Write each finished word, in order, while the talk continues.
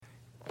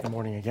Good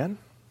morning again.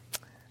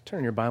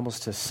 Turn your Bibles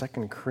to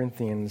 2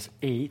 Corinthians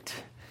 8.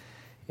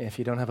 If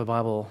you don't have a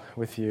Bible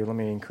with you, let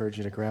me encourage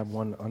you to grab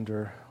one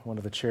under one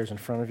of the chairs in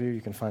front of you.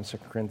 You can find 2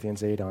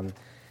 Corinthians 8 on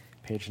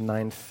page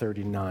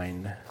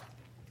 939.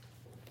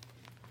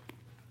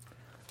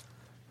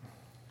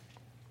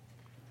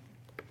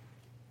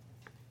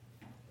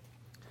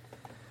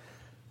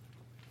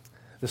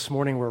 This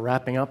morning we're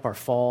wrapping up our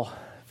fall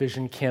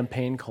vision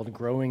campaign called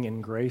Growing in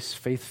Grace,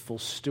 Faithful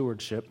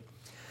Stewardship.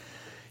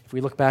 If we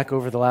look back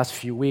over the last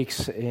few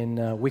weeks,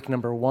 in week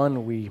number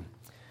 1, we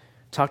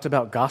talked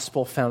about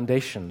gospel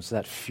foundations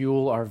that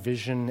fuel our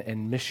vision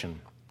and mission.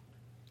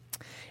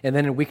 And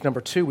then in week number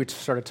 2, we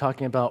started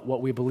talking about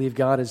what we believe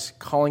God is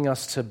calling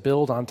us to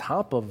build on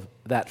top of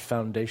that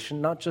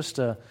foundation, not just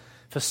a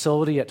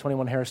facility at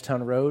 21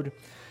 Harristown Road,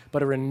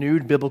 but a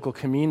renewed biblical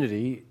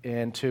community,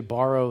 and to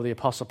borrow the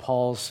Apostle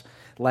Paul's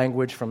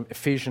language from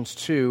Ephesians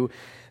 2,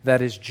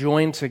 that is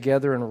joined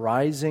together and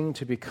rising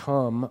to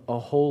become a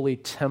holy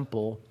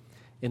temple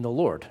in the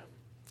Lord.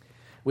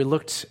 We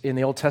looked in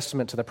the Old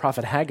Testament to the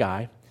prophet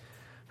Haggai,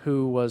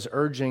 who was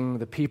urging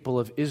the people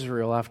of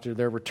Israel after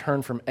their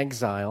return from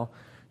exile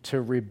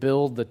to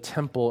rebuild the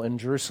temple in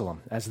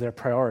Jerusalem as their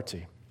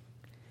priority.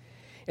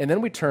 And then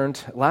we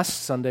turned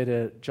last Sunday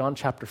to John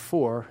chapter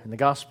 4 in the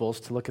Gospels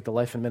to look at the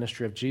life and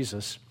ministry of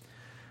Jesus,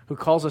 who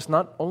calls us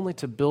not only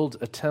to build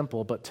a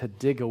temple, but to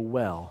dig a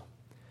well,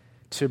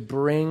 to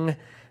bring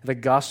the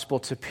gospel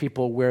to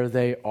people where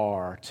they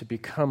are, to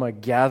become a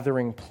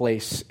gathering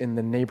place in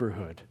the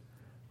neighborhood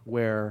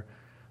where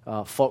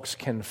folks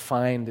can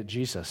find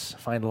Jesus,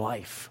 find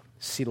life,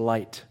 see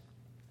light.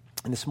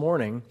 And this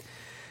morning,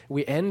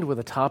 we end with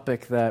a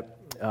topic that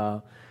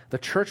the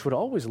church would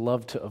always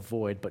love to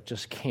avoid, but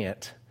just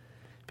can't,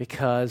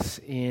 because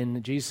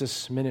in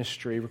Jesus'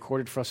 ministry,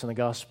 recorded for us in the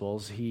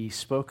Gospels, he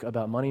spoke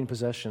about money and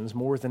possessions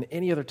more than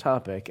any other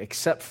topic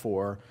except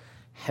for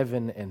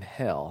heaven and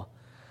hell.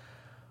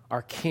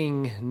 Our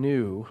King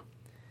knew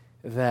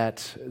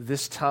that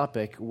this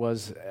topic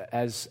was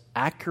as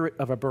accurate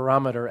of a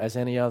barometer as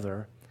any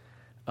other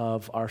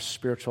of our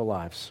spiritual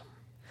lives.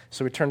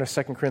 So we turn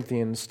to 2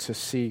 Corinthians to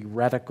see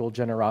radical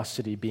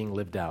generosity being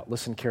lived out.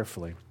 Listen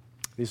carefully.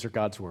 These are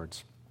God's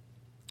words.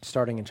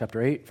 Starting in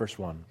chapter 8, verse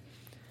 1.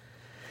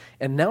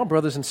 And now,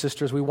 brothers and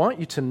sisters, we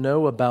want you to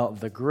know about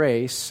the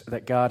grace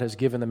that God has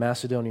given the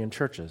Macedonian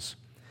churches.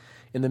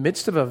 In the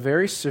midst of a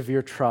very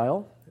severe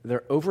trial,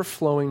 their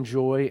overflowing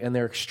joy and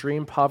their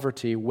extreme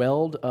poverty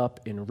welled up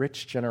in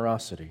rich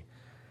generosity.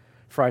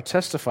 For I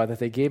testify that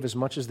they gave as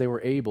much as they were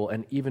able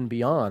and even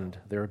beyond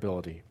their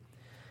ability.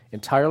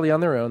 Entirely on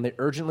their own, they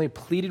urgently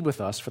pleaded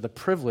with us for the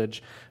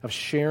privilege of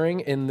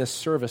sharing in this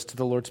service to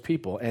the Lord's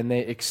people, and they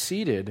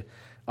exceeded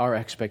our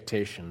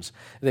expectations.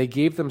 They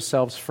gave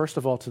themselves first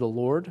of all to the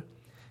Lord,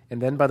 and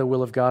then by the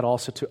will of God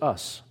also to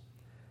us.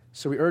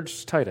 So we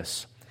urged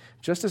Titus,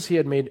 just as he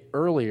had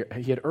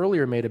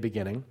earlier made a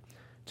beginning,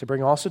 to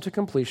bring also to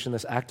completion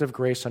this act of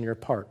grace on your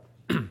part.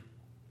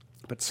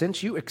 But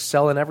since you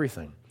excel in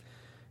everything,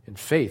 in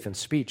faith and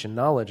speech and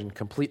knowledge and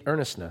complete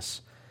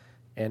earnestness,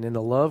 and in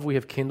the love we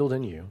have kindled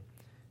in you,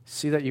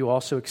 see that you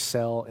also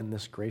excel in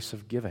this grace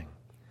of giving.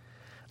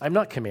 I'm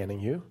not commanding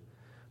you,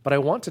 but I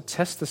want to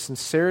test the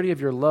sincerity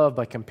of your love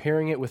by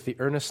comparing it with the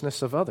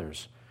earnestness of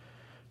others.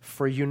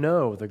 For you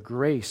know the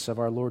grace of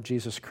our Lord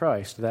Jesus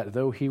Christ, that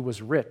though he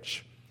was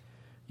rich,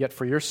 yet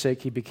for your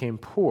sake he became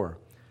poor,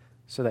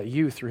 so that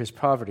you, through his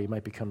poverty,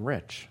 might become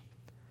rich.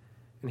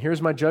 And here's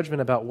my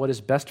judgment about what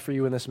is best for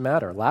you in this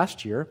matter.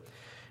 Last year,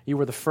 you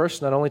were the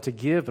first not only to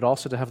give, but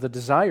also to have the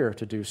desire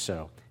to do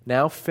so.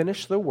 Now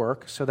finish the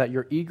work so that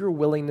your eager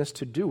willingness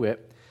to do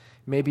it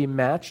may be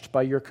matched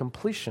by your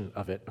completion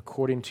of it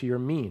according to your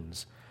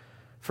means.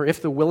 For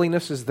if the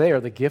willingness is there,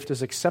 the gift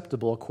is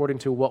acceptable according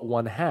to what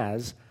one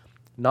has,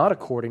 not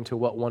according to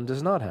what one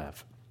does not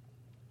have.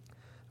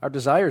 Our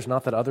desire is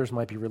not that others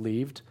might be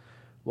relieved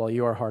while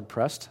you are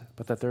hard-pressed,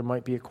 but that there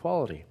might be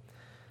equality.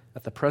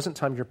 At the present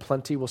time, your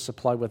plenty will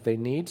supply what they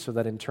need, so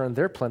that in turn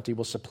their plenty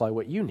will supply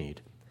what you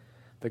need.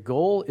 The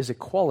goal is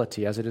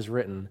equality, as it is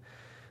written,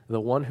 the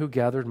one who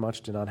gathered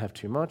much did not have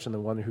too much, and the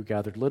one who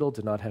gathered little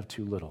did not have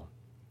too little.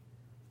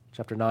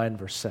 Chapter 9,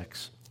 verse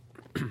 6.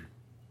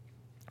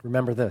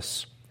 Remember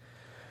this.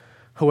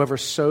 Whoever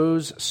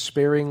sows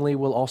sparingly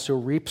will also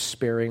reap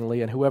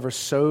sparingly, and whoever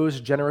sows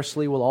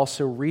generously will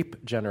also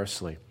reap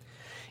generously.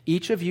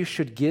 Each of you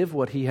should give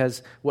what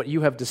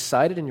you have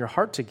decided in your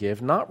heart to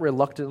give, not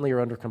reluctantly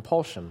or under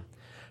compulsion.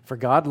 For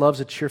God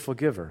loves a cheerful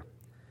giver,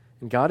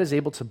 and God is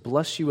able to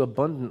bless you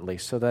abundantly,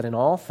 so that in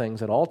all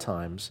things, at all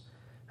times,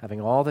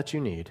 having all that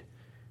you need,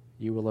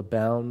 you will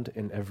abound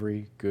in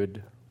every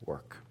good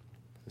work.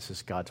 This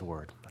is God's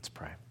word. Let's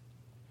pray.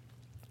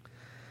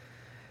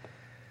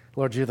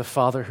 Lord, you're the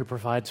Father who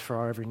provides for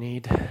our every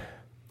need.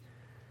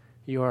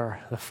 You are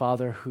the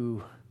Father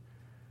who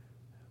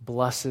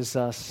blesses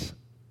us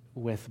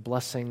with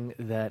blessing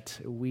that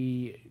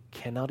we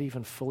cannot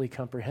even fully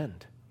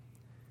comprehend.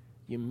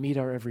 You meet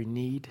our every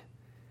need.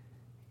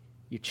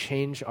 You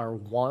change our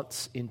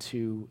wants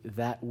into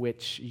that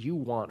which you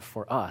want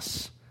for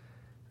us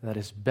that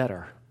is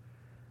better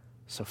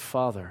So,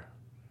 Father,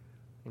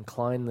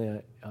 incline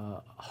the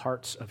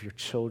hearts of your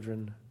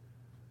children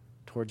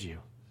towards you.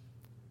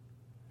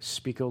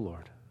 Speak, O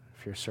Lord,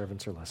 if your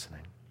servants are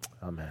listening.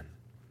 Amen.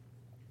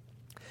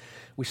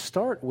 We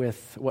start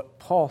with what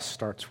Paul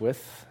starts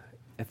with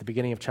at the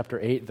beginning of chapter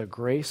 8, the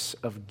grace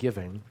of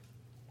giving.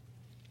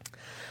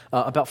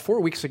 About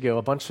 4 weeks ago,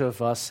 a bunch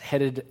of us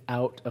headed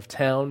out of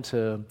town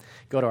to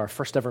go to our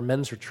first ever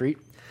men's retreat.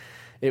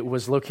 It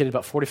was located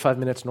about 45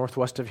 minutes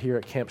northwest of here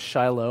at Camp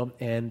Shiloh,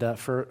 and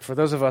for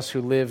those of us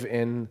who live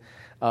in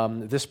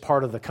this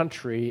part of the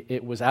country,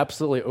 it was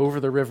absolutely over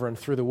the river and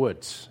through the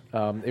woods.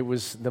 It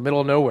was the middle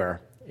of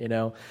nowhere,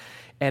 and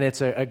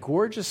it's a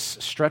gorgeous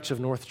stretch of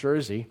North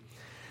Jersey.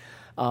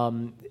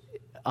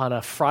 On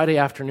a Friday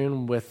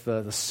afternoon with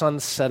the sun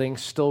setting,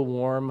 still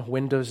warm,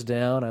 windows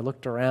down, I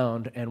looked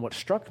around, and what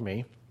struck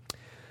me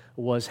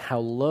was how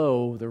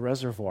low the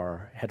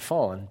reservoir had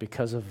fallen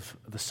because of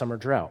the summer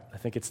drought. I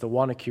think it's the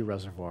Wanacue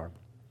Reservoir.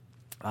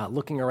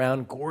 Looking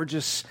around,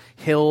 gorgeous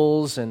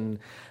hills and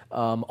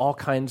all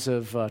kinds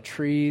of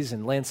trees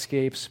and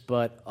landscapes,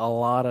 but a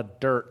lot of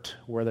dirt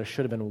where there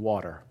should have been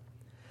water.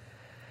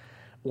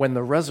 When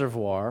the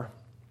reservoir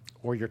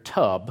or your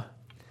tub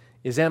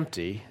is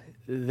empty,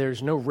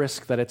 there's no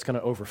risk that it's going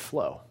to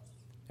overflow.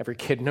 Every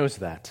kid knows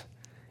that.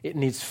 It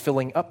needs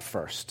filling up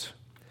first.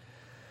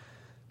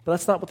 But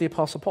that's not what the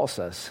Apostle Paul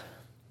says.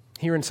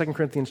 Here in 2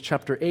 Corinthians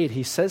chapter 8,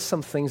 he says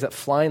some things that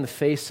fly in the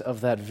face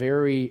of that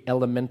very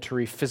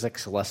elementary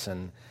physics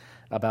lesson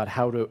about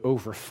how to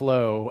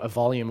overflow a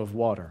volume of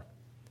water.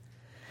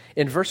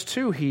 In verse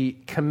 2,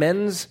 he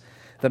commends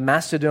the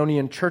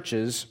Macedonian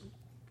churches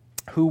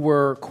who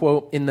were,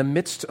 quote, in the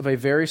midst of a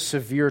very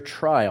severe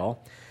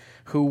trial,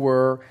 who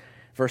were,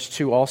 verse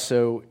 2,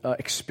 also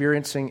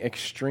experiencing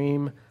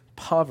extreme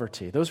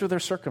poverty. Those were their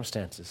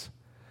circumstances.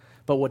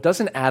 But what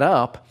doesn't add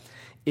up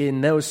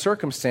in those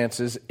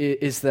circumstances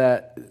is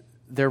that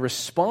their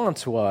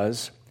response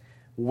was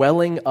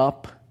welling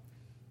up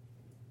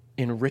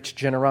in rich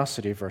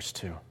generosity, verse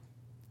 2. And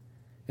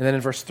then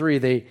in verse 3,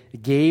 they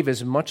gave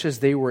as much as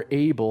they were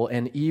able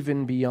and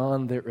even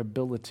beyond their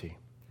ability.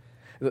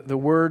 The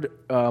word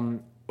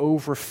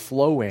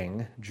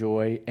overflowing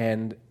joy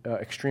and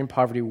extreme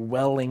poverty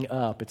welling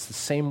up, it's the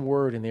same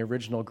word in the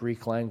original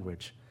Greek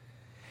language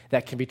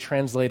that can be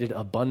translated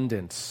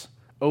abundance,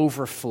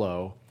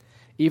 overflow,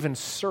 even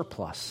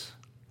surplus.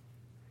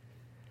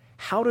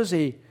 How does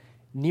a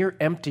near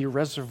empty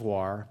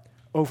reservoir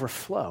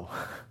overflow?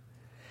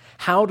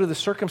 How do the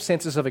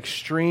circumstances of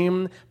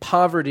extreme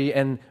poverty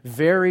and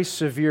very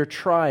severe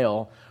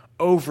trial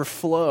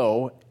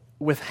overflow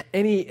with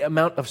any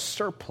amount of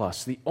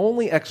surplus? The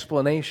only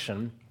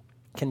explanation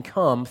can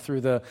come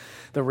through the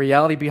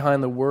reality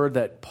behind the word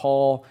that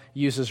Paul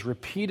uses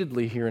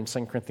repeatedly here in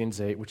 2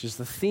 Corinthians 8, which is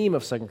the theme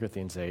of 2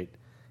 Corinthians 8,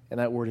 and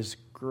that word is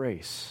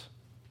grace.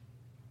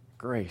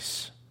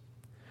 Grace.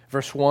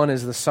 Verse 1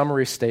 is the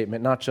summary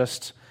statement, not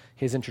just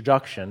his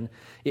introduction.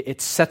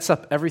 It sets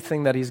up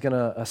everything that he's going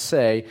to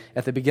say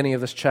at the beginning of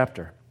this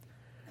chapter.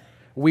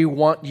 We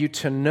want you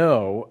to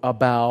know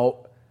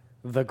about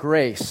the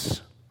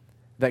grace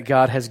that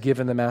God has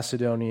given the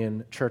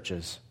Macedonian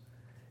churches.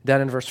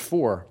 Down in verse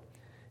 4,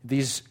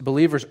 these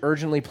believers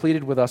urgently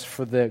pleaded with us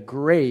for the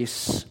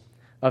grace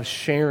of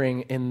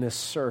sharing in this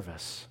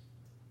service.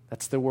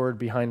 That's the word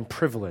behind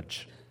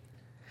privilege.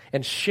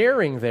 And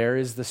sharing there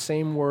is the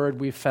same word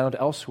we've found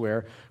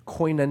elsewhere,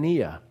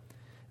 koinonia,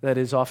 that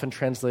is often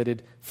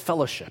translated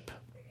fellowship.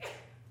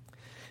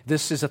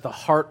 This is at the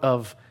heart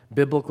of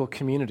biblical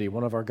community,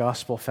 one of our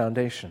gospel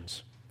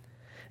foundations.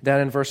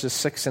 Down in verses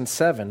 6 and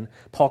 7,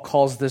 Paul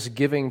calls this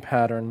giving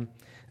pattern,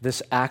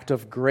 this act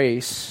of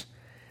grace,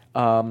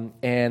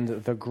 and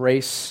the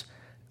grace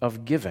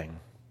of giving.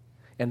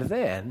 And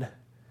then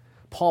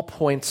Paul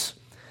points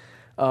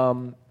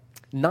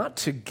not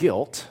to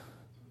guilt,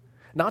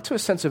 not to a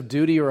sense of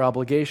duty or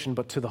obligation,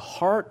 but to the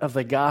heart of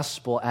the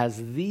gospel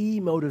as the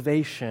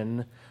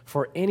motivation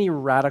for any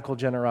radical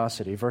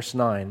generosity. Verse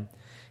 9,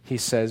 he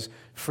says,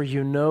 "For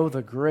you know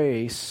the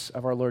grace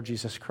of our Lord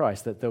Jesus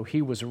Christ, that though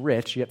he was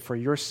rich, yet for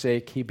your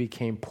sake he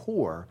became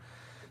poor,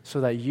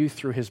 so that you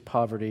through his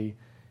poverty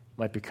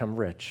might become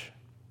rich."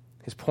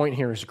 His point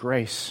here is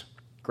grace.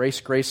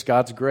 Grace, grace,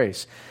 God's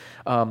grace.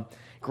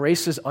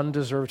 Grace is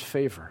undeserved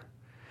favor.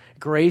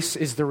 Grace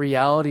is the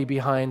reality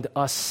behind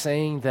us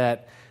saying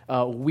that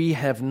we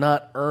have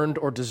not earned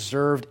or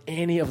deserved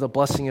any of the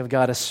blessing of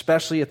God,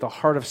 especially at the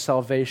heart of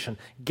salvation.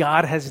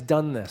 God has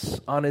done this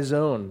on his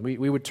own.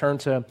 We would turn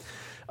to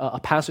a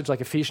passage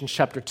like Ephesians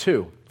chapter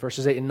 2,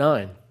 verses 8 and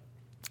 9.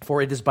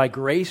 "For it is by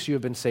grace you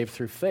have been saved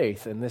through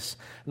faith, and this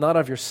not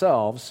of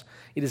yourselves.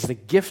 It is the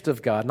gift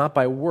of God, not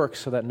by works,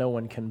 so that no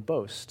one can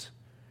boast."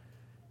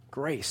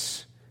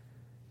 Grace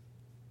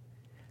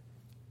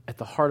at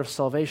the heart of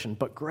salvation.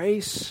 But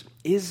grace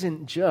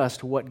isn't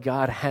just what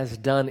God has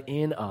done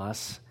in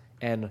us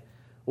and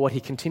what he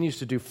continues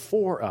to do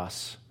for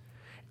us.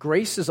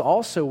 Grace is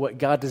also what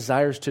God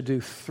desires to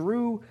do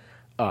through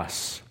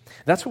us.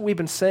 That's what we've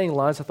been saying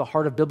lies at the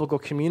heart of biblical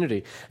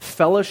community.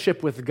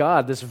 Fellowship with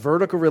God, this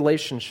vertical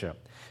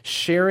relationship.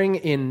 sharing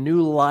in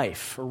new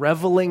life,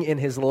 reveling in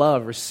his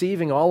love,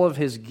 receiving all of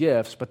his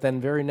gifts, but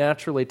then very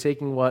naturally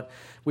taking what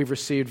we've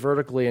received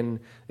vertically and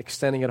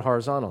extending it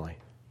horizontally.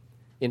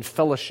 In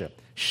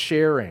fellowship,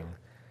 sharing,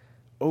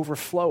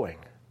 overflowing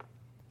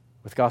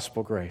with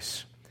gospel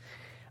grace.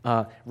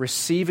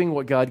 Receiving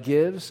what God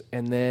gives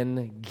and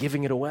then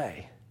giving it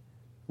away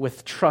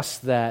with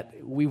trust that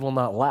we will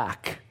not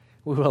lack.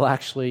 We will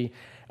actually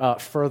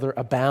further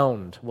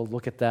abound. We'll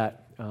look at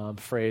that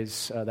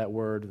phrase, that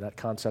word, that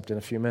concept in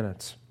a few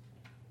minutes.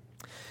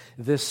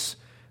 This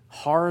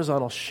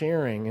horizontal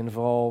sharing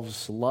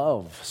involves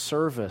love,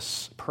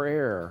 service,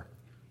 prayer,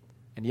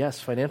 and yes,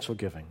 financial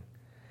giving.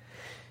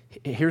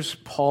 Here's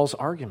Paul's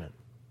argument.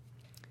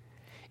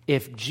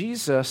 If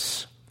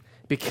Jesus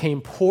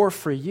became poor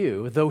for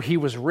you, though he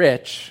was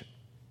rich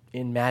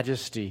in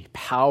majesty,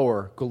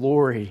 power,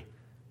 glory,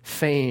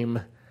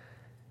 fame,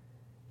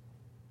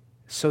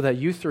 so that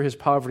you through his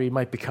poverty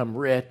might become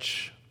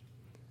rich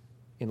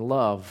in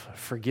love,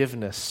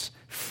 forgiveness,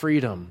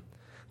 freedom,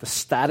 the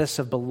status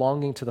of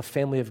belonging to the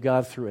family of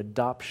God through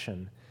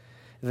adoption,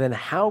 then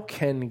how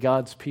can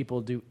God's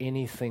people do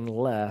anything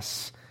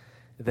less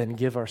than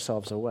give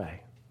ourselves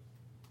away?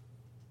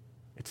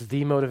 It's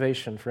the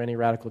motivation for any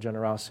radical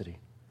generosity,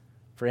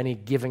 for any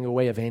giving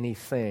away of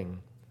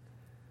anything,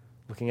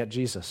 looking at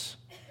Jesus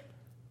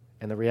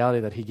and the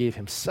reality that he gave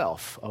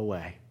himself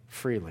away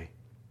freely.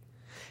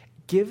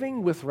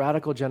 Giving with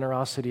radical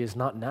generosity is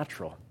not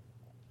natural.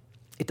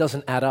 It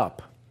doesn't add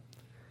up.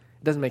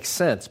 It doesn't make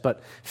sense.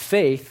 But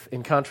faith,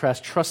 in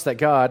contrast, trusts that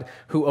God,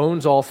 who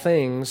owns all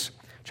things,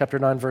 chapter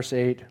 9, verse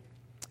 8,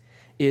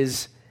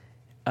 is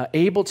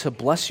able to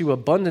bless you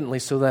abundantly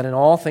so that in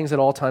all things at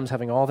all times,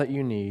 having all that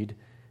you need,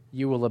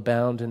 you will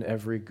abound in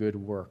every good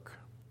work.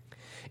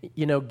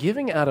 You know,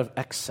 giving out of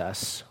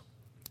excess,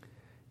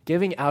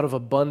 giving out of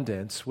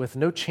abundance, with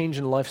no change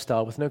in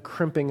lifestyle, with no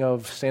crimping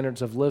of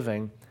standards of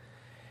living,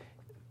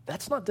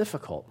 that's not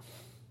difficult.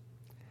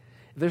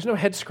 There's no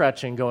head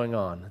scratching going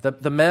on.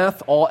 The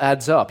math all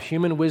adds up.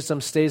 Human wisdom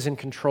stays in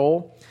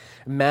control,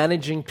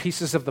 managing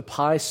pieces of the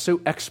pie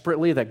so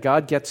expertly that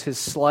God gets his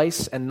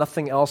slice and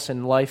nothing else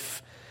in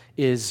life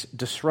is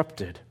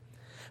disrupted.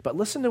 But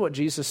listen to what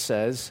Jesus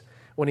says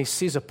when he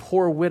sees a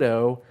poor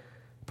widow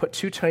put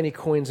 2 tiny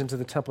coins into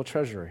the temple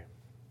treasury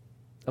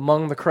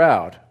among the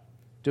crowd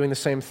doing the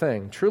same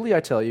thing. Truly I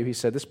tell you, he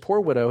said, this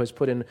poor widow has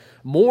put in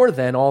more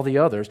than all the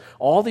others.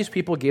 All these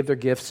people gave their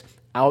gifts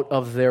out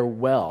of their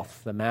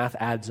wealth. The math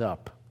adds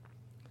up.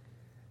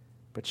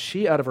 But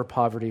she, out of her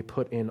poverty,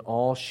 put in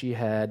all she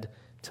had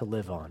to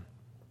live on.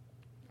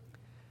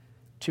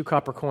 2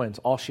 copper coins,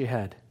 all she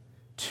had.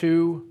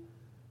 2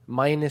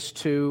 minus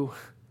 2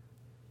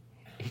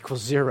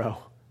 equals 0.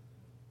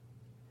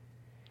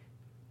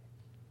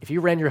 If you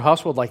ran your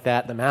household like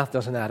that, the math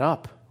doesn't add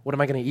up. What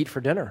am I going to eat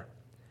for dinner?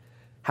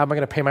 How am I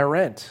going to pay my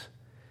rent?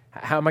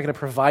 How am I going to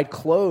provide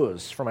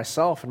clothes for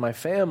myself and my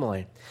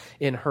family?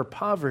 In her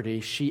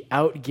poverty, she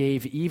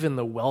outgave even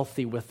the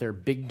wealthy with their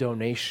big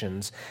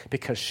donations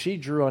because she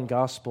drew on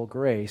gospel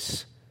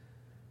grace,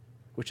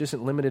 which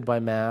isn't limited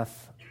by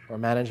math or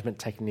management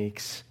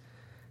techniques,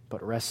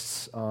 but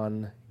rests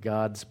on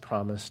God's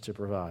promise to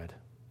provide,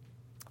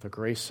 the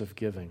grace of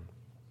giving.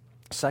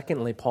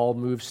 Secondly, Paul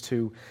moves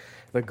to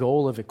the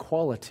goal of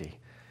equality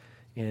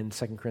in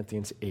 2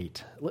 Corinthians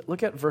 8.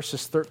 Look at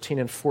verses 13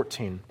 and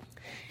 14.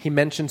 He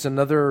mentions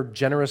another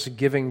generous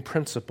giving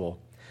principle.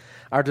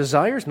 Our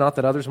desire is not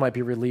that others might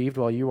be relieved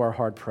while you are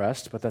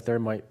hard-pressed, but that there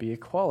might be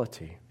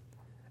equality.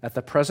 At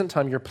the present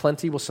time, your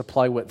plenty will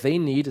supply what they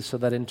need, so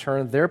that in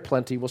turn their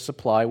plenty will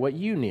supply what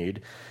you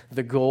need.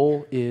 The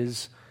goal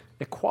is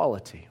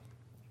equality.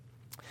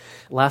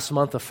 Last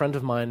month, a friend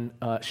of mine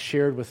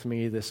shared with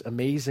me this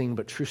amazing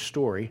but true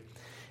story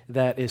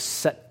that is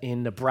set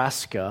in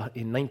Nebraska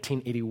in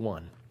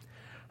 1981.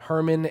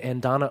 Herman and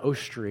Donna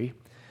Ostry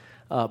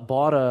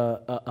bought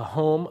a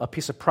home, a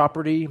piece of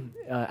property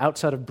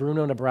outside of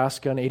Bruno,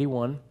 Nebraska in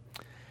 81,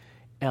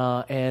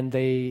 and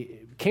they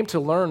came to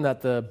learn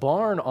that the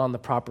barn on the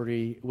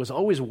property was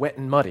always wet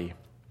and muddy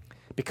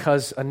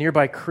because a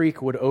nearby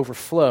creek would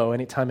overflow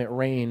anytime it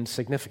rained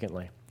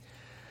significantly.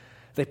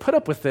 They put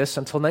up with this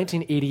until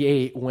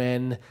 1988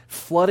 when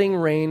flooding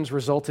rains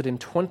resulted in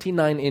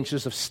 29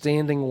 inches of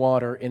standing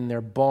water in their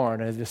barn,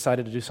 and they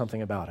decided to do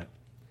something about it.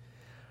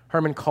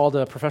 Herman called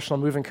a professional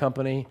moving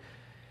company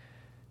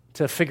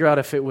to figure out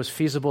if it was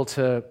feasible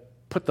to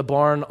put the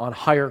barn on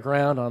higher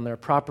ground on their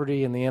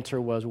property, and the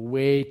answer was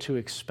way too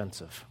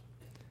expensive.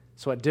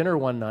 So at dinner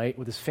one night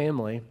with his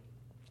family,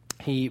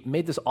 he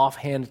made this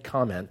offhand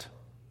comment,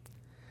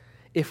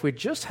 if we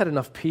just had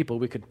enough people,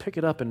 we could pick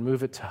it up and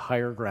move it to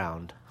higher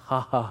ground. Ha,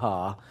 ha,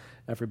 ha.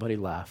 Everybody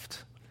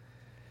laughed.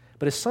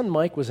 But his son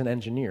Mike was an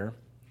engineer,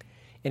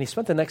 and he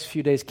spent the next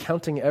few days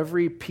counting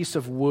every piece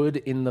of wood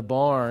in the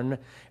barn,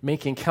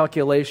 making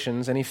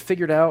calculations, and he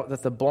figured out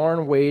that the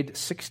barn weighed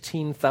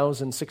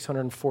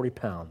 16,640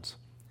 pounds.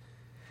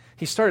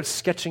 He started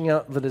sketching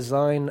out the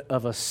design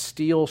of a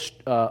steel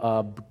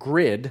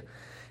grid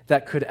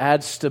that could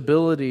add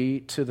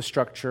stability to the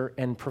structure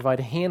and provide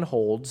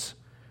handholds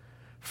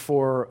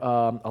for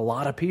a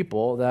lot of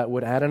people that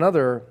would add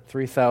another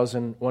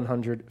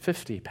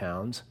 3,150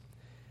 pounds,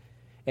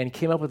 and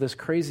came up with this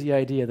crazy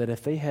idea that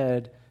if they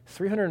had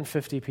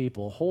 350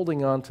 people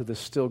holding on to the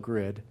steel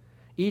grid,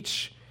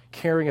 each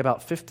carrying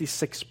about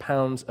 56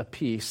 pounds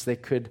apiece, they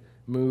could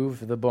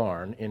move the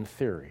barn in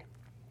theory.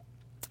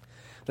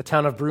 The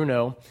town of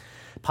Brno,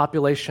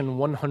 population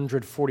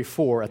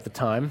 144 at the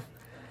time,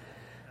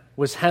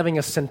 was having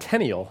a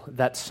centennial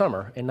that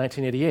summer in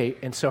 1988,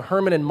 and so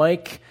Herman and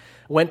Mike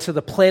went to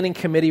the planning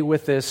committee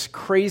with this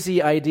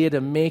crazy idea to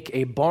make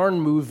a barn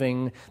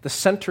moving the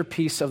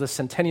centerpiece of the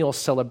centennial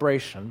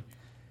celebration.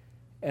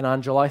 And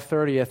on July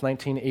 30th,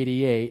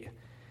 1988,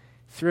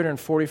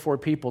 344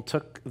 people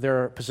took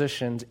their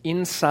positions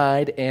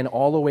inside and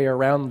all the way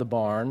around the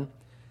barn,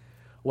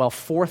 while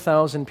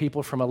 4,000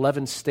 people from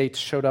 11 states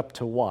showed up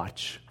to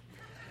watch.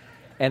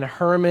 And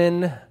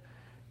Herman,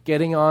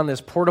 getting on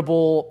this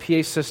portable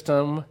PA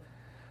system,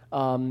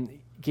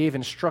 gave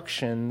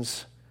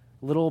instructions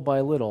little by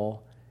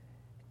little,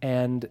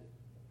 and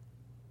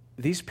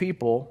these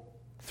people,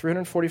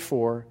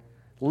 344,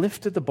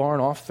 lifted the barn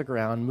off the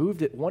ground,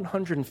 moved it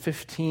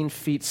 115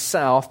 feet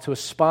south to a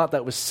spot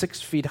that was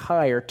 6 feet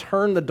higher,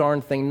 turned the darn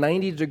thing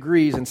 90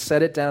 degrees, and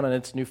set it down on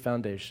its new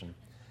foundation,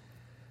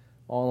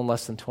 all in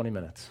less than 20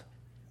 minutes.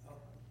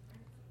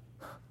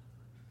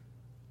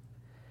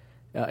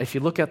 If you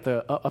look at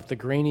the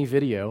grainy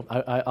video,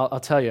 I'll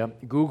tell you,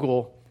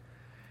 Google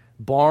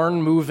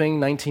barn moving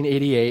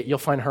 1988, you'll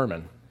find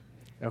Herman.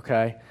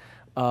 Okay,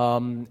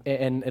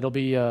 and it'll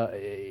be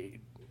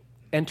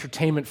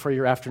entertainment for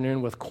your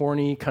afternoon with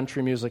corny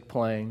country music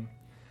playing.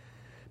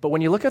 But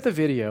when you look at the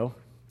video,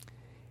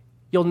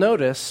 you'll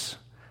notice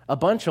a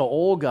bunch of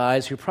old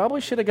guys who probably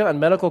should have gotten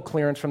medical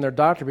clearance from their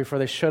doctor before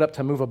they showed up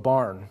to move a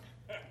barn.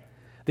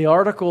 The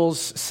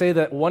articles say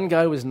that one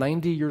guy was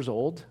 90 years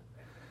old,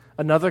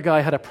 another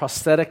guy had a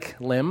prosthetic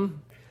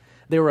limb.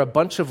 There were a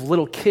bunch of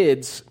little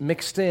kids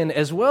mixed in,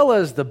 as well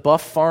as the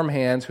buff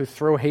farmhands who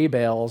throw hay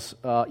bales,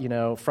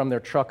 from their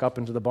truck up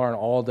into the barn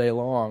all day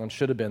long and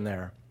should have been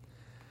there.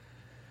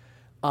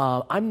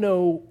 I'm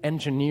no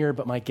engineer,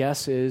 but my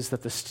guess is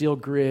that the steel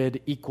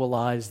grid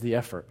equalized the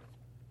effort.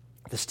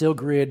 The steel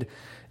grid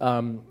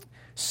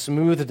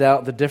smoothed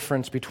out the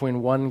difference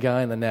between one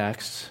guy and the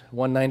next,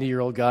 one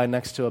 90-year-old guy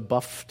next to a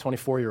buff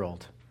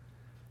 24-year-old.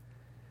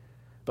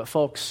 But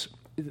folks,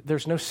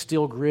 there's no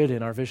steel grid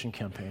in our vision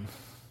campaign.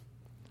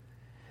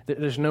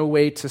 There's no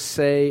way to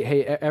say,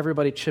 hey,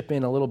 everybody chip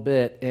in a little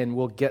bit and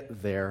we'll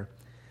get there.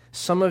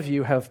 Some of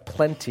you have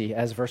plenty,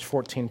 as verse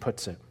 14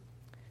 puts it.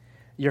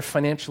 You're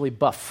financially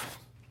buff.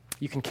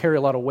 You can carry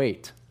a lot of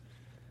weight.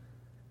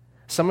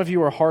 Some of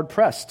you are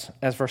hard-pressed,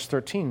 as verse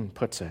 13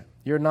 puts it.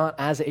 You're not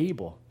as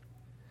able.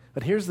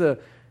 But here's the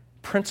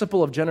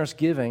principle of generous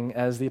giving,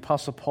 as the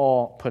Apostle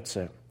Paul puts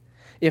it.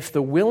 If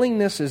the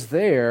willingness is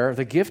there,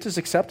 the gift is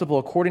acceptable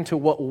according to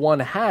what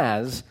one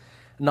has,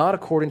 not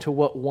according to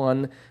what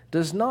one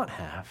does not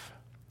have.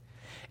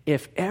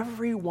 If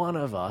every one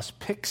of us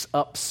picks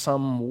up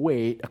some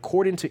weight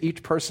according to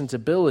each person's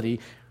ability,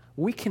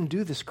 we can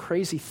do this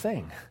crazy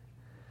thing.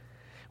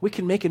 We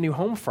can make a new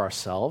home for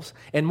ourselves,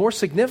 and more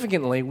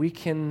significantly, we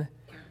can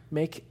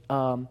make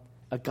a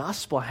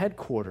gospel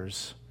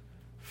headquarters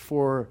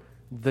for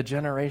the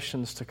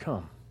generations to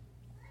come.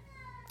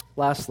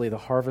 Lastly, the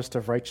harvest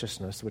of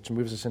righteousness, which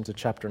moves us into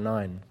chapter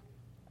 9.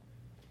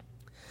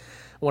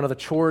 One of the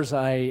chores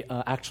I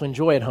actually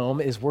enjoy at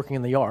home is working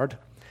in the yard.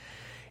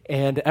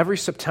 And every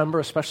September,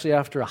 especially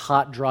after a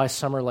hot, dry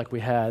summer like we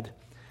had,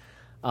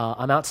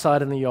 I'm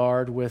outside in the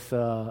yard with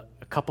a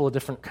couple of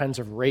different kinds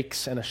of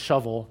rakes and a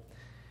shovel,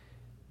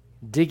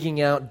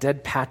 digging out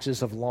dead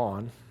patches of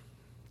lawn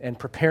and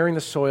preparing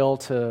the soil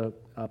to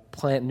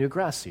plant new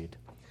grass seed.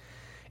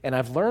 And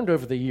I've learned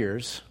over the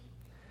years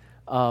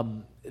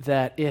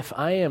that if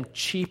I am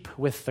cheap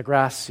with the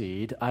grass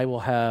seed,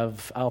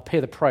 I'll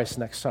pay the price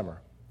next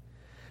summer.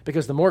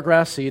 Because the more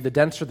grass seed, the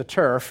denser the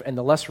turf, and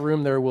the less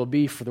room there will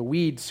be for the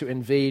weeds to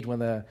invade when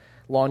the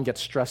lawn gets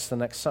stressed the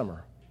next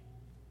summer.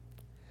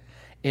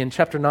 In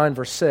chapter 9,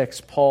 verse 6,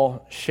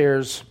 Paul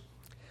shares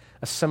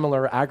a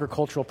similar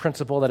agricultural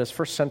principle that his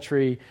first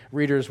century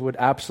readers would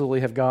absolutely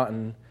have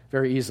gotten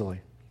very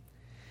easily.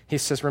 He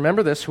says,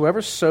 remember this,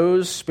 whoever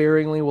sows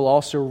sparingly will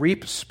also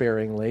reap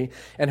sparingly,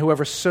 and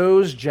whoever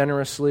sows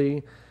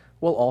generously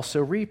will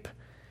also reap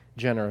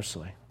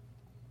generously.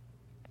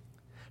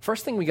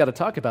 First thing we got to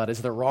talk about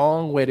is the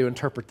wrong way to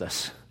interpret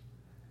this.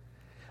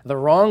 The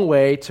wrong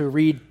way to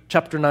read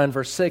chapter 9,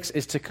 verse 6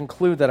 is to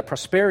conclude that a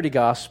prosperity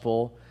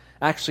gospel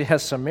actually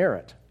has some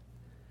merit.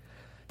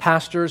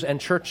 Pastors and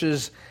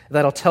churches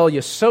that'll tell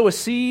you, sow a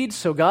seed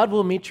so God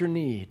will meet your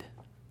need.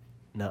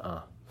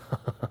 Nuh-uh.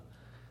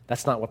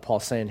 That's not what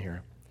Paul's saying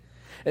here.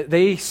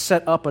 They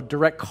set up a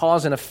direct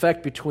cause and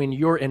effect between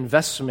your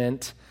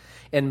investment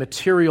and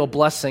material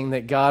blessing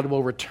that God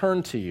will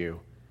return to you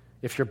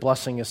if your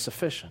blessing is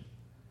sufficient.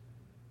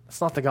 That's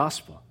not the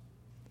gospel.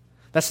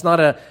 That's not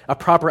a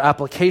proper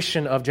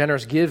application of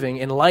generous giving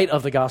in light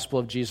of the gospel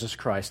of Jesus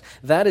Christ.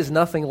 That is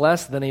nothing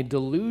less than a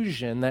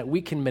delusion that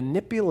we can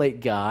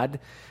manipulate God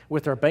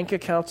with our bank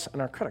accounts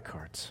and our credit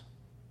cards.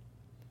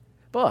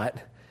 But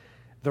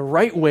the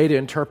right way to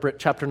interpret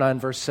chapter 9,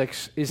 verse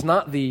 6 is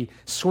not the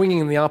swinging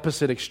in the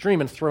opposite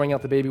extreme and throwing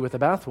out the baby with the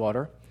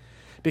bathwater,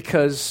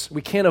 because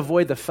we can't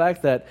avoid the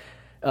fact that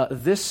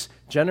this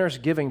generous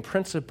giving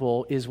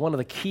principle is one of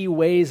the key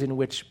ways in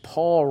which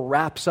Paul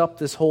wraps up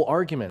this whole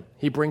argument.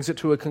 He brings it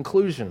to a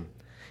conclusion.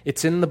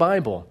 It's in the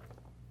Bible.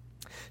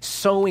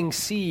 Sowing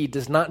seed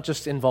does not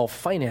just involve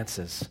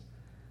finances.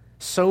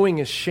 Sowing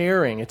is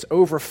sharing. It's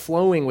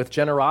overflowing with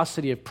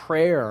generosity of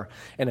prayer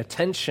and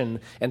attention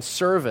and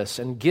service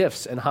and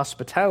gifts and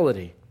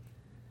hospitality.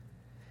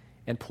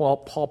 And Paul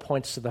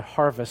points to the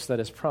harvest that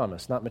is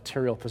promised, not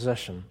material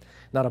possession,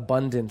 not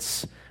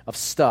abundance of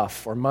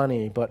stuff or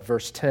money, but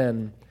verse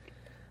 10,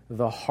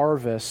 the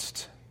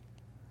harvest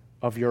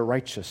of your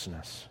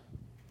righteousness.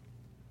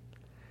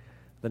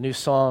 The new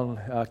song,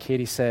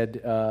 Katie said,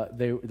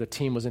 the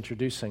team was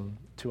introducing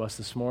to us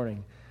this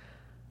morning,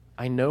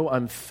 I know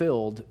I'm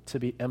filled to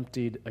be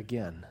emptied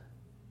again.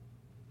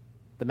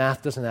 The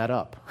math doesn't add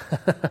up.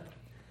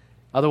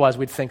 Otherwise,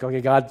 we'd think,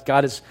 okay,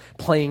 God is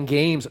playing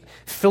games,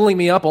 filling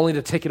me up only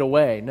to take it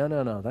away.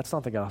 No, that's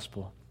not the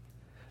gospel.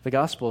 The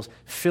gospel is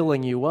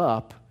filling you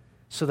up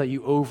so that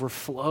you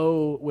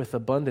overflow with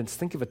abundance.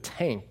 Think of a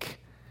tank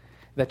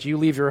that you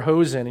leave your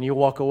hose in and you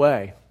walk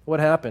away. What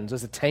happens?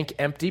 Is the tank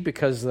empty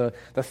because the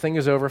thing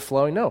is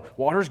overflowing? No,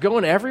 water's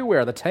going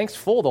everywhere. The tank's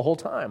full the whole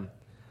time.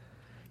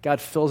 God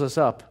fills us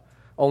up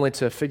only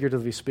to,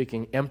 figuratively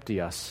speaking, empty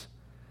us.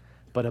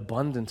 But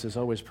abundance is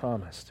always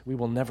promised. We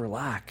will never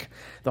lack.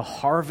 The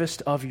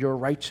harvest of your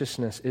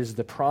righteousness is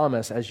the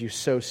promise as you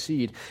sow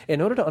seed.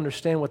 In order to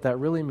understand what that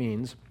really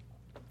means,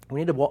 we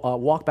need to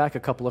walk back a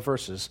couple of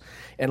verses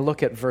and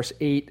look at verse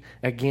 8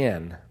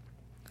 again.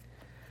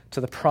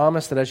 To the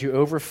promise that as you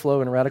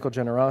overflow in radical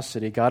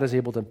generosity, God is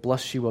able to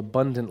bless you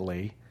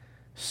abundantly,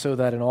 so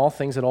that in all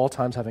things at all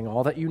times, having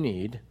all that you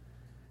need,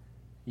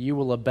 you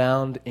will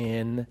abound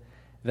in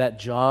that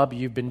job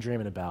you've been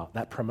dreaming about,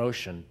 that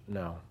promotion.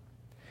 No.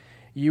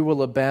 You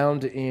will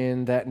abound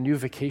in that new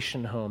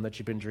vacation home that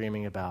you've been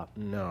dreaming about.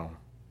 No.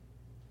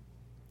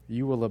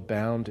 You will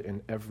abound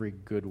in every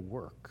good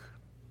work.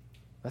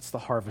 That's the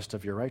harvest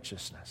of your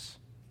righteousness.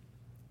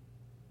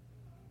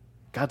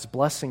 God's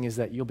blessing is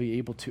that you'll be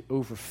able to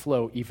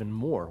overflow even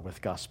more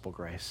with gospel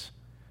grace.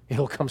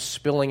 It'll come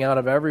spilling out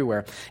of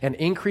everywhere. An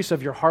increase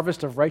of your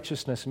harvest of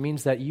righteousness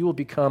means that you will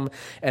become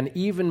an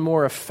even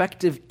more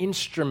effective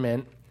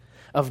instrument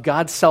of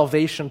God's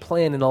salvation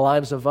plan in the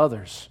lives of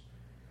others.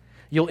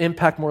 You'll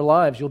impact more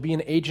lives. You'll be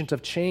an agent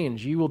of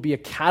change. You will be a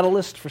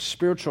catalyst for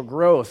spiritual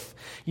growth.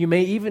 You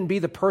may even be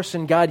the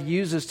person God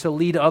uses to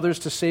lead others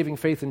to saving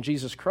faith in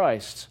Jesus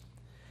Christ.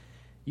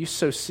 You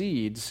sow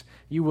seeds,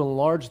 you will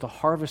enlarge the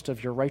harvest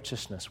of your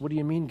righteousness. What do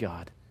you mean,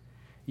 God?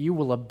 You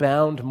will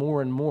abound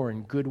more and more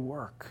in good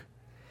work.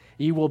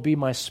 You will be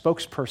my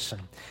spokesperson.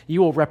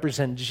 You will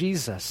represent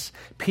Jesus.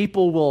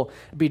 People will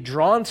be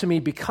drawn to me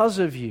because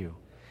of you.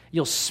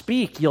 You'll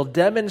speak, you'll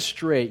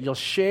demonstrate, you'll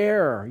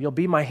share, you'll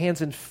be my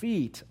hands and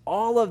feet.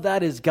 All of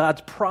that is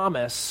God's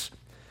promise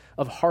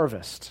of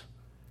harvest.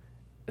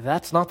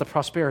 That's not the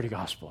prosperity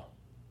gospel.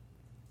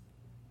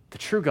 The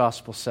true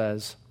gospel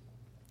says,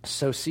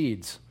 sow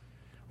seeds,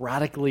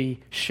 radically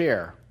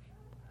share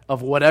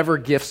of whatever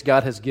gifts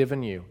God has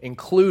given you,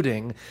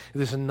 including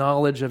this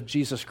knowledge of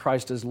Jesus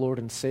Christ as Lord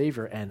and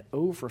Savior, and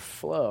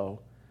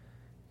overflow,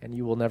 and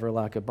you will never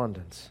lack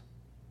abundance.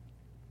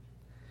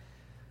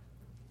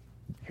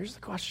 Here's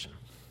the question,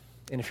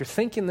 and if you're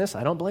thinking this,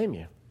 I don't blame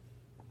you.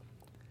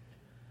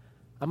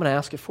 I'm going to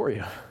ask it for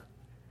you.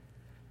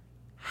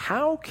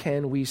 How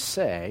can we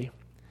say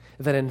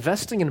that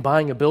investing in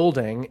buying a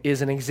building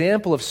is an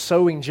example of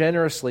sowing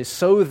generously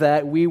so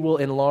that we will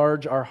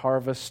enlarge our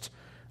harvest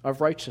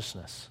of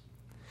righteousness?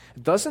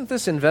 Doesn't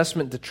this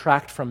investment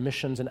detract from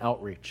missions and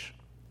outreach?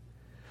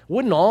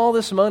 Wouldn't all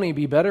this money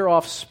be better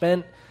off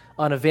spent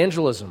on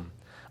evangelism,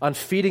 on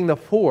feeding the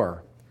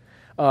poor,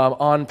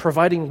 on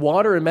providing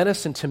water and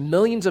medicine to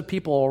millions of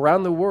people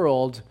around the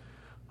world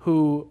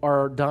who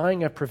are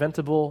dying of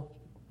preventable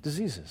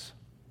diseases?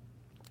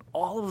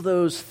 All of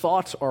those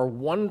thoughts are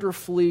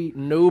wonderfully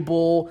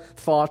noble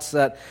thoughts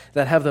that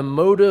have the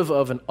motive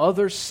of an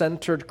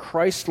other-centered,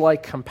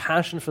 Christ-like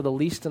compassion for the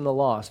least and the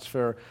lost,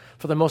 for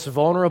the most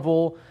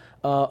vulnerable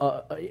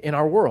in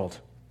our world.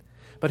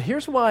 But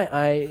here's why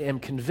I am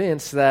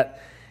convinced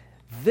that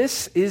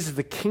this is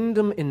the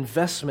kingdom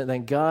investment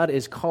that God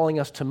is calling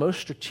us to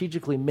most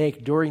strategically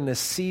make during this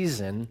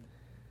season,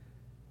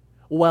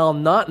 while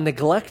not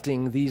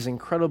neglecting these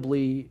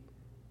incredibly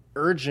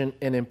urgent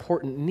and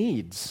important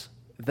needs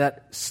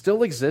that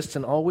still exist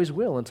and always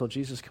will until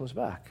Jesus comes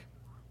back.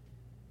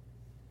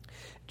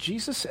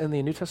 Jesus and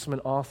the New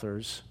Testament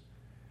authors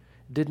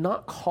did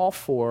not call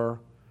for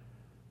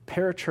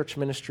parachurch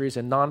ministries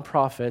and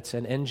nonprofits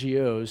and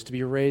NGOs to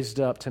be raised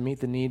up to meet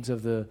the needs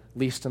of the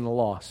least and the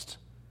lost,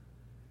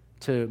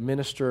 to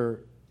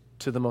minister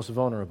to the most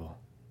vulnerable.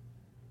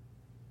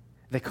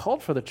 They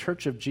called for the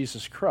Church of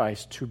Jesus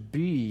Christ to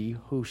be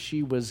who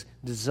she was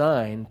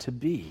designed to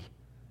be.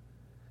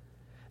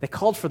 They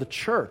called for the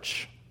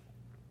church,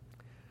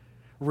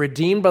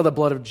 redeemed by the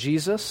blood of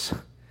Jesus,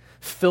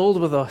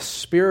 filled with the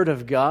Spirit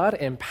of God,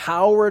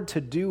 empowered to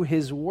do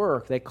His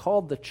work. They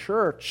called the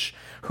church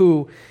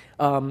who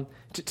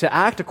to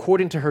act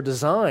according to her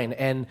design.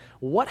 And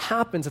what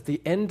happens at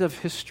the end of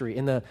history,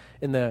 in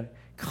the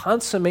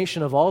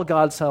consummation of all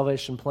God's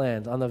salvation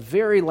plans, on the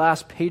very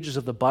last pages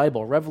of the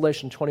Bible,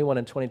 Revelation 21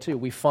 and 22,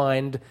 we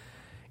find,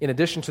 in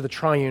addition to the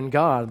triune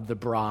God, the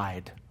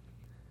bride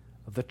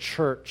of the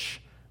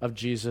church of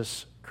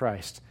Jesus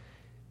Christ.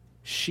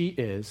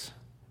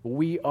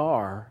 We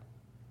are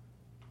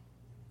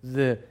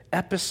the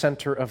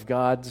epicenter of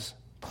God's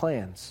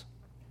plans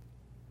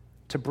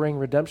to bring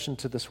redemption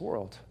to this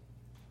world,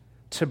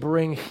 to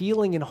bring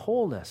healing and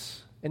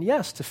wholeness, and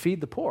yes, to feed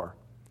the poor,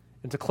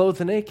 and to clothe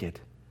the naked,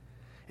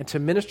 and to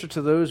minister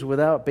to those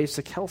without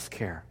basic health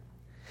care.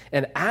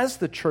 And as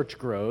the church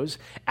grows,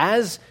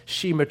 as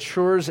she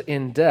matures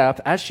in depth,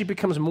 as she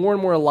becomes more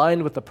and more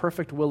aligned with the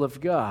perfect will of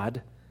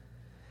God,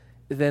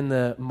 then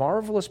the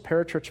marvelous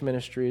parachurch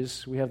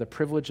ministries we have the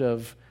privilege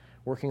of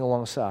working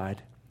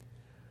alongside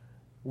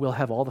will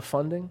have all the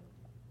funding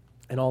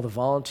and all the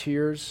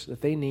volunteers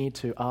that they need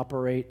to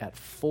operate at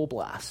full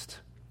blast.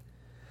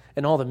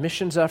 And all the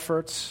missions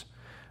efforts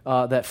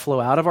that flow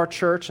out of our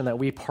church and that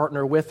we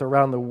partner with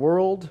around the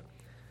world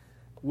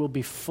will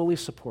be fully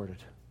supported.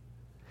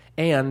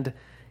 And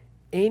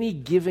any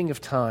giving of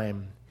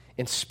time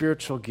and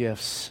spiritual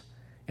gifts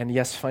and,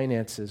 yes,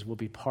 finances will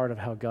be part of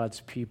how God's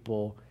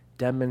people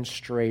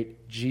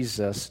demonstrate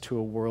Jesus to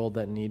a world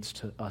that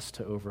needs us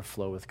to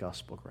overflow with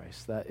gospel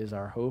grace. That is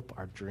our hope,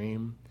 our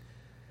dream.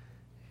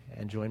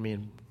 And join me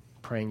in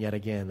praying yet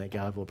again that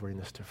God will bring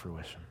this to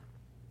fruition.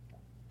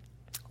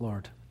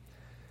 Lord,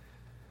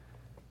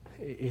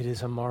 it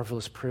is a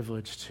marvelous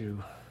privilege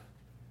to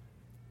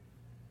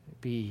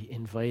be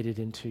invited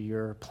into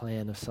your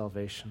plan of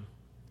salvation.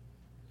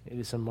 It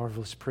is a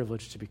marvelous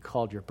privilege to be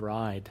called your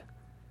bride,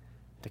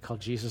 to call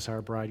Jesus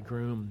our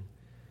bridegroom,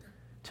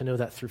 to know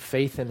that through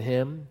faith in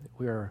him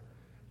we are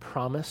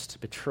promised,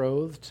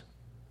 betrothed,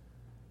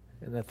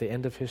 and at the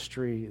end of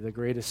history, the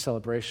greatest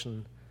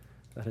celebration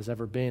that has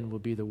ever been will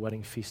be the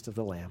wedding feast of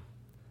the Lamb.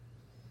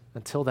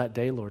 Until that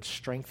day, Lord,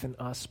 strengthen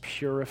us,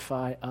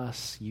 purify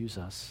us, use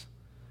us.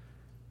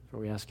 For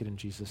we ask it in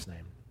Jesus'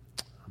 name.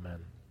 Amen.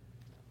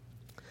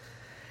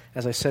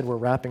 As I said, we're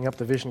wrapping up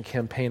the Vision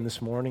campaign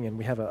this morning, and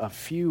we have a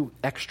few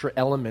extra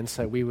elements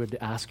that we would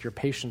ask your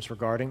patience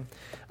regarding.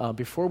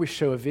 Before we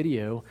show a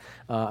video,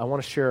 I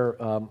want to share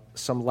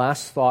some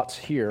last thoughts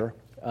here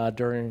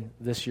during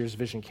this year's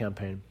Vision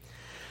campaign.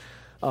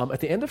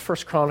 At the end of 1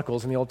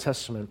 Chronicles in the Old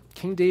Testament,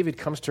 King David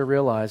comes to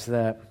realize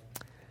that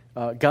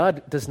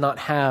God does not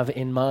have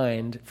in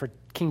mind for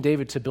King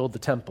David to build the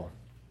temple.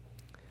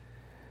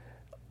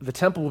 The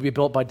temple will be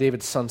built by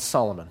David's son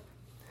Solomon.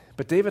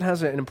 But David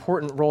has an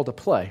important role to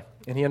play,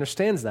 and he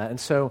understands that. And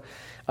so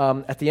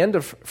at the end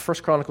of 1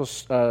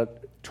 Chronicles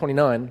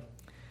 29,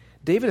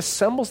 David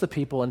assembles the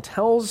people and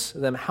tells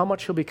them how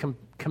much he'll be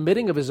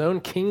committing of his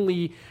own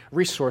kingly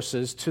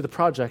resources to the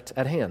project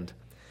at hand.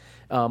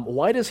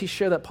 Why does he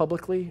share that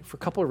publicly? For a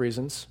couple of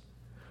reasons.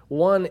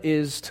 One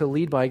is to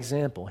lead by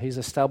example. He's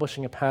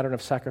establishing a pattern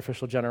of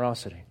sacrificial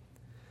generosity.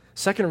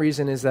 Second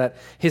reason is that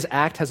his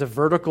act has a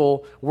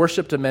vertical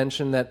worship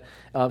dimension that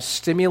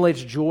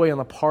stimulates joy on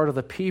the part of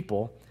the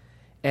people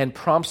and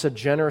prompts a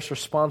generous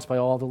response by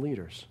all the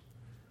leaders.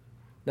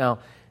 Now,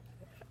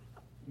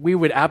 we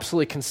would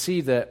absolutely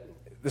concede that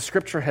the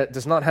Scripture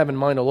does not have in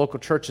mind a local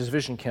church's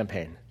vision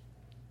campaign.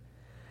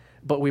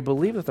 But we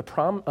believe that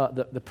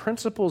the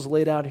principles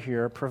laid out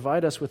here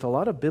provide us with a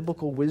lot of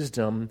biblical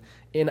wisdom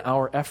in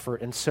our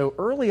effort. And so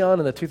early on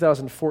in the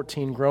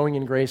 2014 Growing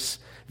in Grace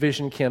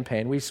Vision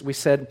campaign, we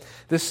said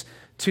this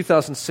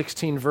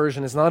 2016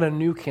 version is not a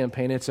new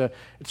campaign. It's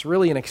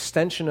really an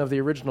extension of the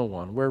original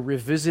one. We're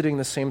revisiting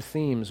the same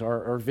themes.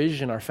 Our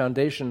vision, our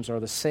foundations are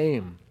the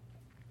same.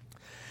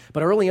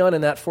 But early on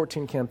in that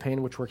 14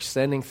 campaign, which we're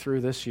extending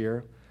through this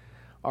year,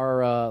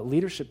 our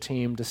leadership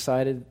team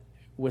decided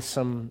with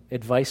some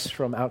advice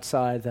from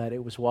outside that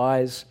it was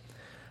wise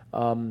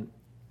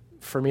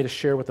for me to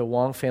share what the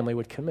Wong family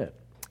would commit.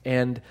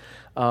 And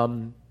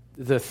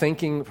the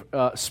thinking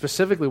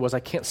specifically was I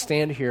can't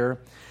stand here,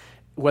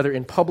 whether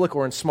in public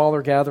or in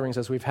smaller gatherings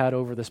as we've had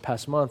over this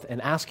past month, and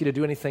ask you to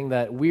do anything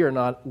that we are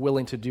not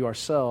willing to do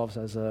ourselves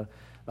as a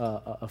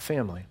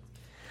family.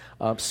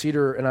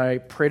 Cedar and I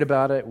prayed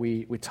about it.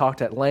 We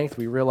talked at length.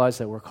 We realized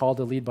that we're called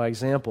to lead by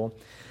example.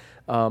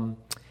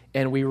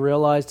 And we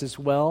realized as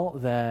well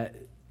that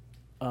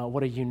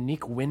what a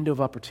unique window of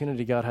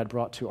opportunity God had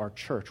brought to our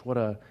church.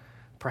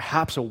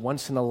 Perhaps a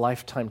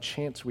once-in-a-lifetime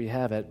chance we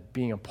have at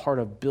being a part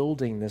of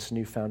building this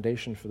new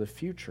foundation for the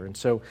future. And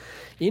so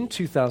in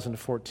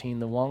 2014,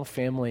 the Wong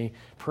family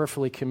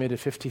prayerfully committed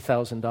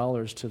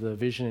 $50,000 to the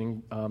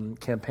Vision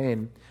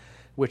campaign,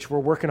 which we're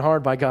working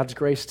hard by God's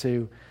grace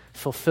to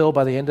fulfill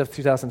by the end of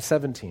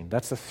 2017.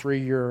 That's a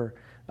 3-year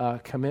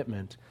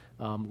commitment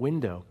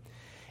window.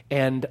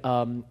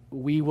 And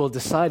we will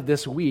decide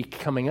this week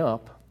coming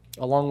up,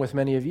 along with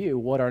many of you,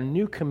 what our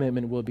new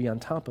commitment will be on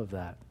top of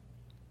that.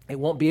 It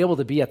won't be able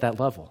to be at that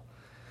level.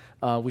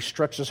 We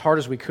stretched as hard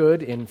as we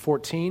could in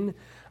 14.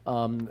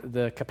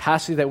 The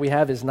capacity that we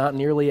have is not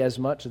nearly as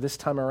much this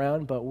time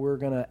around, but we're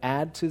going to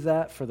add to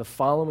that for the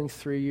following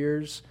 3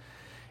 years.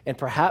 And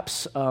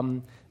perhaps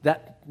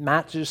that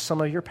matches some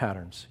of your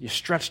patterns. You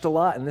stretched a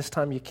lot, and this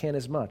time you can't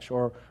as much.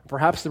 Or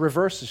perhaps the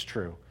reverse is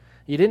true.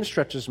 You didn't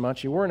stretch as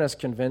much, you weren't as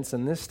convinced,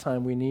 and this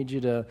time we need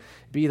you to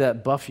be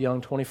that buff,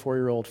 young,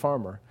 24-year-old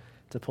farmer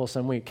to pull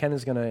some wheat. Ken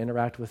is going to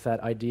interact with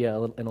that idea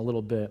in a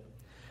little bit.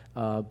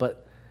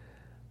 But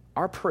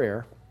our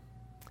prayer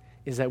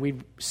is that we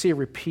see a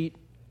repeat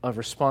of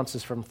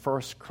responses from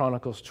 1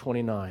 Chronicles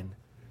 29.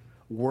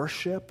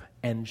 Worship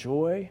and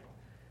joy,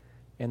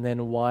 and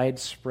then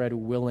widespread,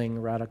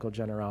 willing, radical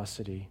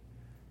generosity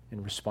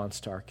in response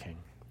to our King.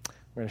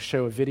 We're going to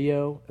show a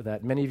video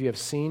that many of you have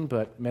seen,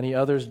 but many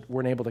others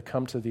weren't able to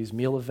come to these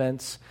meal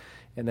events,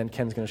 and then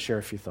Ken's going to share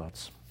a few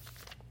thoughts.